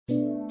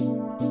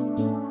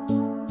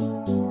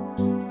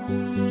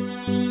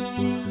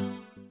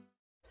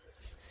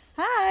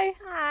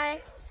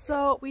Hi.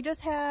 So we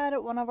just had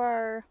one of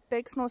our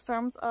big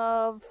snowstorms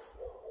of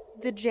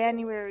the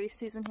January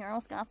season here in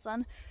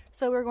Wisconsin.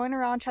 So we're going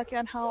around checking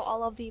on how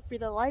all of the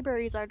Frida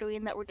libraries are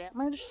doing that were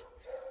damaged,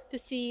 to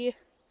see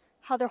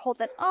how they're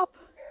holding up,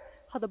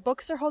 how the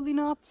books are holding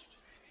up,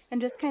 and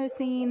just kind of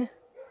seeing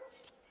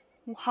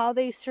how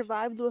they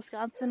survived the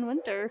Wisconsin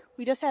winter.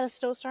 We just had a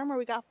snowstorm where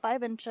we got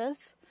 5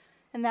 inches,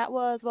 and that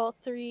was about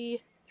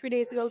three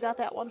days ago we got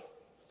that one.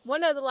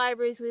 One of the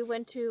libraries we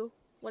went to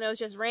when it was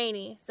just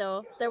rainy,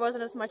 so there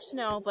wasn't as much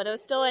snow, but it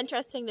was still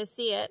interesting to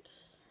see it.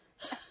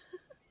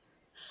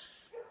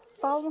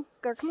 Follow,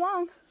 go, come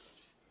along.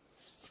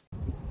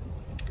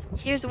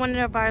 Here's one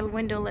of our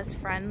windowless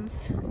friends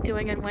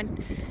doing it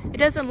when it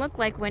doesn't look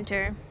like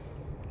winter,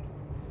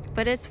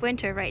 but it's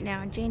winter right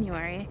now in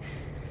January.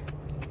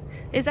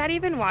 Is that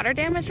even water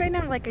damage right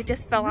now? Like it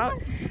just fell out?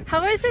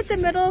 How is it the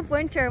middle of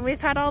winter and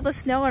we've had all the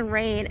snow and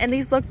rain and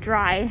these look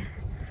dry?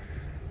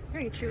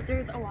 Very true.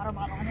 There's a water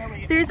bottle in there.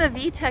 Wait. There's a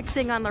VTEC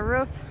thing on the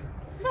roof.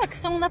 Look,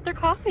 someone left their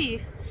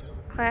coffee.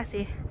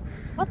 Classy.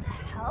 What the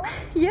hell?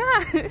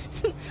 Yeah,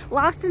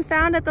 lost and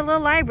found at the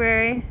little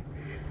library.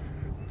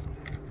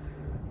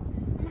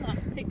 I'm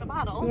gonna take the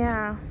bottle.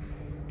 Yeah.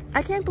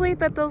 I can't believe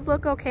that those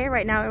look okay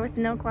right now with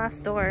no glass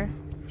door.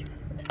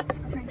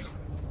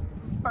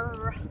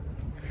 Brr.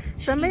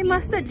 Somebody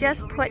must have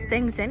just put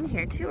things in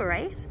here too,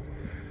 right?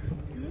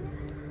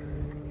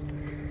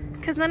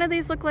 Because none of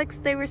these look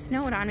like they were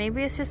snowed on.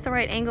 Maybe it's just the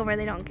right angle where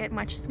they don't get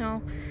much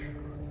snow.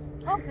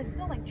 Oh, because it's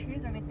not like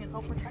trees or anything.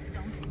 They'll protect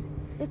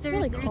them. It's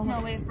really There's cool. no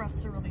way for us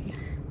to really.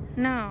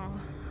 No.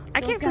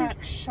 I can't got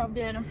believe shoved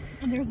in,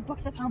 and there's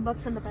books upon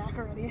books in the back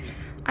already.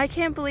 I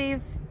can't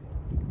believe.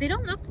 They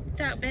don't look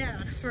that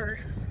bad for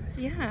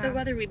the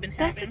weather we've been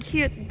having. That's a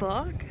cute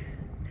book.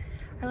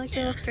 I like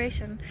the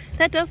illustration.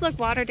 That does look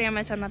water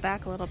damage on the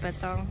back a little bit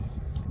though.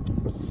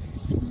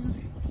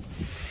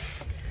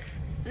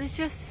 It's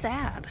just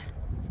sad.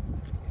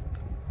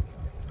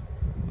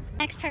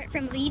 Next part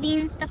from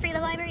leaving the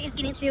Frida Library is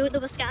getting through the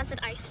Wisconsin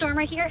ice storm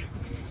right here.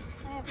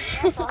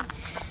 Don't fall,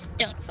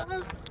 don't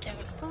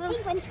fall.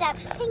 Penguin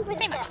steps, penguin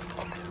steps.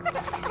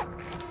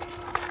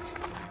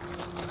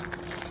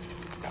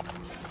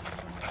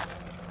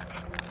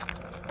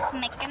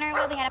 Making our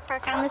way, we had to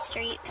park on the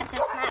street because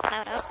it's not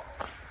plowed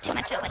up. Too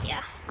much of it,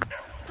 yeah.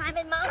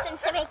 Climbing mountains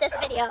to make this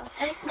video.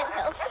 At least snow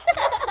hills.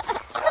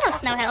 Little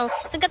snow hills.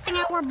 It's a good thing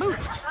I wore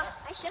boots.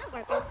 I should have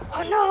worn boots.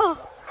 Oh no!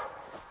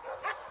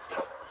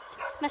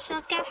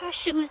 Michelle's got her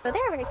shoes, but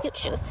they're very cute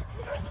shoes.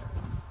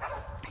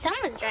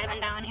 Someone was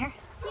driving down here.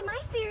 See, my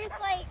fear is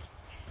like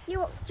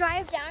you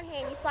drive down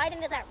here and you slide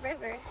into that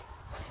river.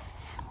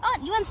 Oh,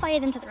 you wouldn't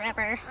slide into the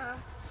river.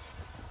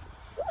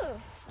 Ooh.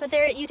 But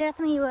there, you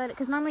definitely would,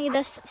 because normally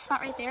this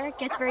spot right there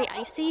gets very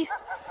icy.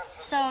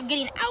 So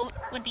getting out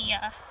would be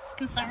a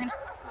concern.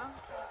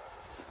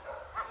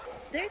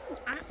 There's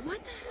what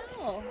the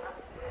hell?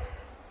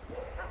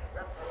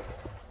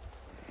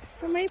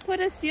 Somebody put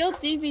a sealed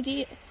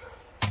DVD.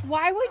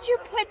 Why would you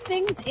put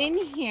things in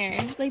here?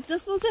 Like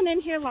this wasn't in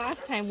here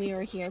last time we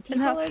were here.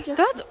 People are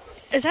just.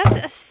 Is that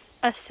the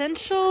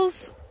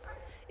essentials?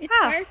 It's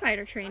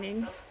firefighter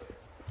training.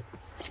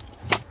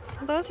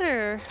 Those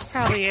are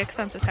probably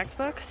expensive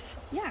textbooks.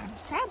 Yeah,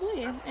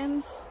 probably.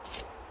 And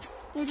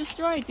they're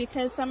destroyed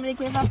because somebody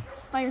gave up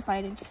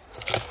firefighting.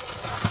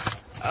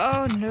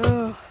 Oh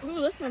no.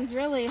 Ooh, this one's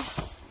really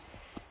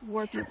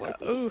warpy.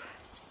 Ooh.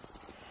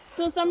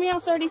 So somebody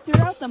else already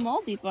threw out the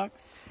moldy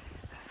books.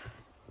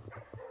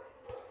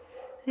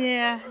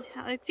 Yeah,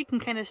 like you can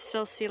kind of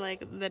still see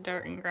like the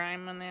dirt and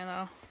grime in there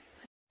though.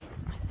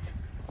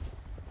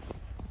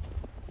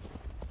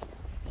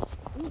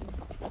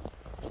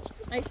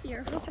 I see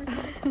our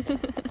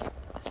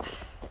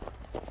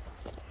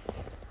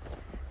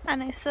A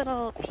nice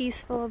little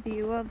peaceful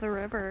view of the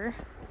river.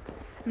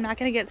 I'm not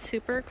gonna get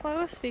super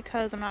close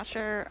because I'm not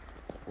sure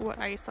what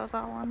ice is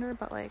all under,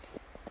 but like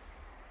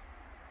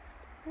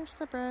there's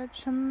the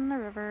bridge and the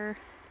river.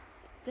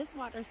 This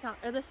water sound,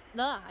 or this,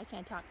 I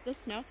can't talk. This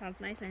snow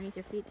sounds nice underneath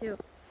your feet too.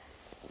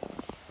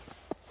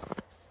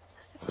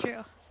 That's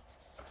true.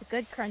 It's a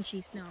good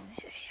crunchy snow.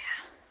 Yeah.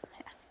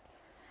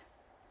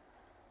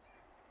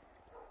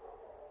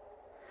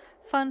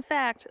 Fun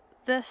fact,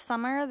 this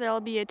summer there'll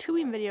be a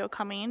tubing video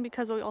coming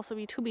because we'll also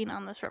be tubing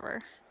on this river.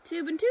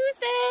 Tubing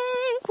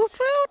Tuesdays! Woot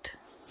woot!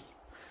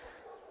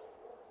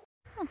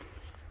 Oh.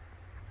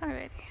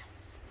 Alrighty.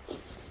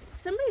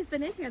 Somebody's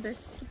been in here, there's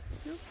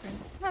snow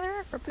prints. Oh, there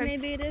are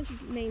footprints. So maybe it is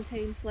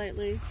maintained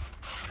slightly.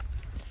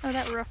 Oh,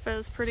 that roof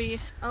is pretty.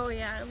 Oh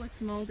yeah, it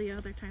looks moldy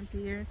other times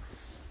of year.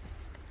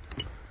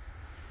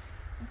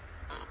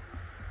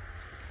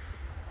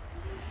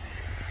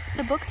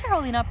 The books are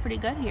holding up pretty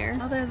good here.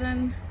 Other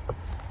than,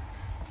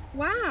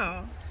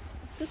 wow,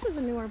 this is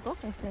a newer book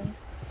I think.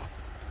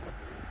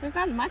 There's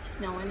not much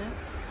snow in it.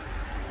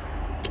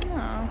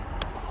 Oh.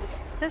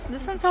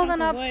 This one's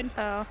holding up.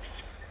 Oh.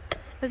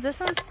 Because this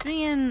one's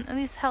being at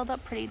least held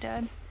up pretty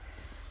good.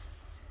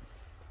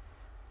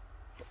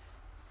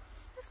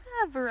 There's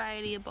got a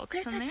variety of books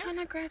There's in a there. ton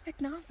of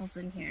graphic novels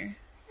in here.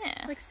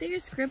 Yeah. Like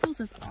Sears Scribbles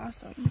is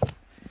awesome.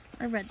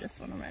 I read this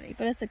one already,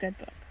 but it's a good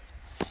book.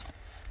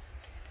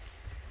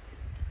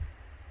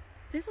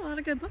 There's a lot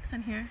of good books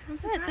in here. I'm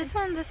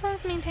surprised. This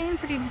one's maintained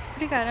pretty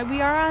good.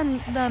 We are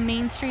on the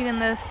main street in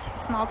this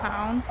small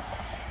town,